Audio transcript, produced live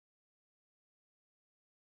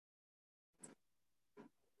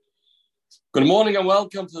Good morning and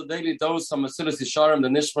welcome to the Daily Dose of Mesilas Yesharim, the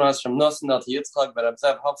Nishmas from Nosson at Yitzchak, but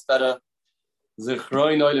Abzev Hofstadter,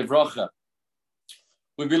 Zichroi Noile Vracha.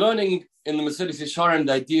 We'll be learning in the Mesilas Yesharim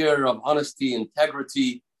the idea of honesty,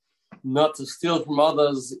 integrity, not to steal from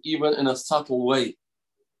others, even in a subtle way.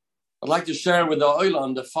 I'd like to share with the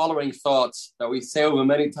Oilam the following thoughts that we say over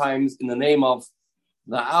many times in the name of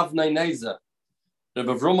the Abininezar, the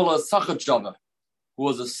Bevrumala Sachatjava, who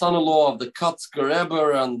was a son-in-law of the Kotzker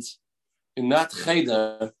Rebbe, and in that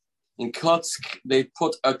cheder, in Kotsk, they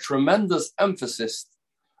put a tremendous emphasis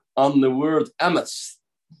on the word emes,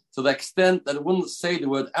 to the extent that it wouldn't say the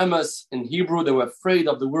word emes in Hebrew. They were afraid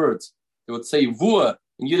of the word. They would say vua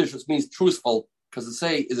in Yiddish, which means truthful, because to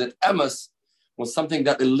say, is it emes, was something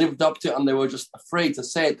that they lived up to, and they were just afraid to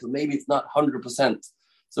say it, because maybe it's not 100%.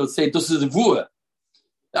 So it's say, this is vua.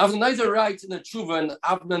 Abininezar writes in the Tshuva in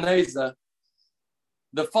Abininezar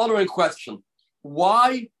the following question: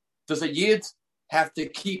 why does a Yid have to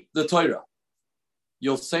keep the Torah?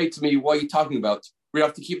 You'll say to me, what are you talking about? We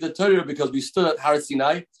have to keep the Torah because we stood at Har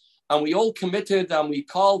Sinai and we all committed and we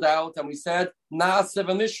called out and we said, Na'aseh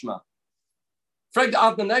v'nishma. Frag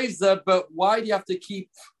Abininezar, but why do you have to keep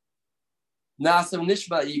Na'aseh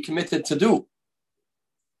v'nishma that you committed to do?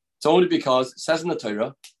 It's only because it says in the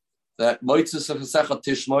Torah that Moitzes v'sechat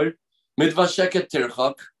tishmor, midvasheket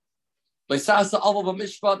tirchak. There's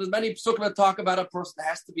many psukim that talk about a person that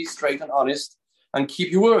has to be straight and honest and keep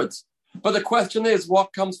your words. But the question is,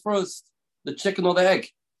 what comes first, the chicken or the egg?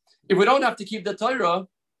 If we don't have to keep the Torah,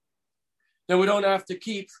 then we don't have to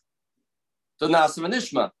keep the Na'aseh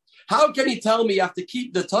v'nishma. How can you tell me you have to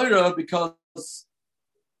keep the Torah because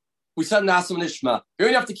we said Na'aseh v'nishma? You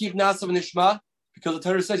only have to keep Na'aseh v'nishma because the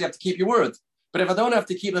Torah says you have to keep your word. But if I don't have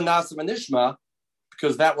to keep the Na'aseh v'nishma,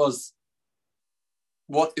 because that was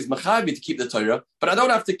what is mechavi to keep the Torah, but I don't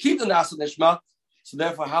have to keep the Na'aseh v'nishma, so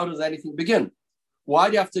therefore how does anything begin? Why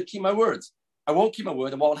do you have to keep my words? I won't keep my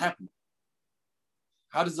word, and what will happen?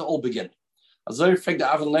 How does it all begin? Azor fragt the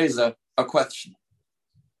Abininezar a question.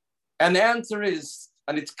 And the answer is,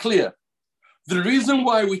 and it's clear, the reason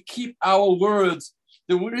why we keep our words,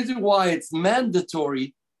 the reason why it's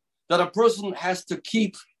mandatory that a person has to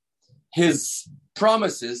keep his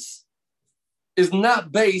promises is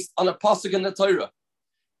not based on a pasuk in the Torah.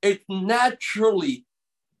 It's naturally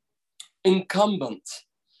incumbent.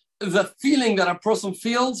 The feeling that a person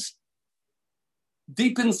feels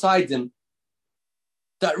deep inside him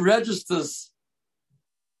that registers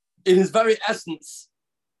in his very essence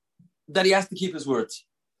that he has to keep his words.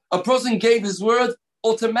 A person gave his word,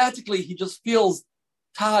 automatically he just feels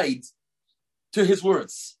tied to his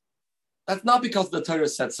words. That's not because the Torah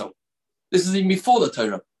said so. This is even before the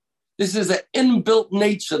Torah. This is an inbuilt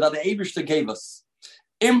nature that the Eibishter gave us.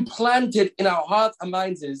 Implanted in our hearts and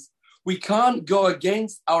minds is we can't go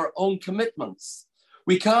against our own commitments.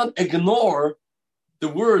 We can't ignore the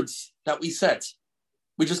words that we said.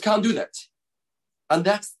 We just can't do that. And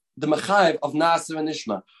that's the mechayev of Na'aseh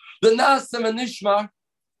v'nishma. The Na'aseh v'nishma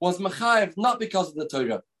was mechayev not because of the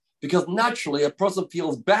Torah, because naturally a person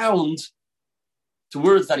feels bound to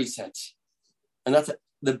words that he said. And that's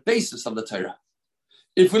the basis of the Torah.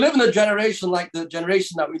 If we live in a generation like the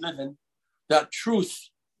generation that we live in, that truth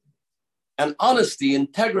and honesty,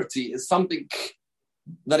 integrity is something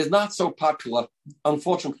that is not so popular,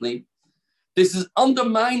 unfortunately. This is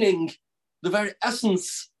undermining the very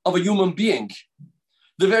essence of a human being,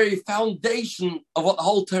 the very foundation of what the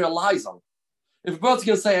whole Torah lies on. If a person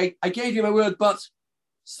can say, I gave you my word, but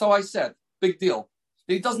so I said, big deal.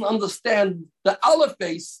 He doesn't understand the aleph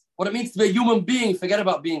base, what it means to be a human being, forget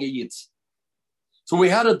about being a yid. So we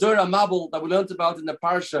had a Dura Mabel that we learned about in the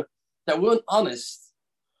parsha that weren't honest.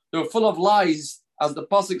 They were full of lies, as the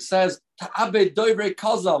pasuk says. Ta'abed dovrei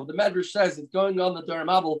kazav. The Medrash says it's going on the Dura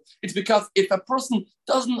Mabel. It's because if a person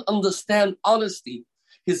doesn't understand honesty,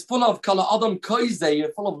 he's full of kala adam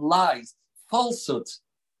koizeh, full of lies, falsehood,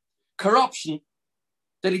 corruption,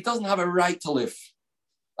 that he doesn't have a right to live.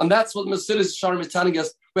 And that's what Mesilas Yesharim is telling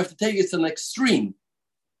us. We have to take it to an extreme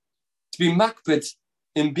to be makpid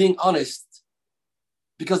in being honest,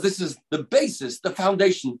 because this is the basis, the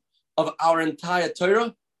foundation of our entire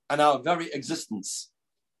Torah and our very existence.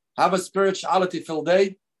 Have a spirituality filled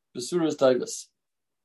day. Besuras Davis.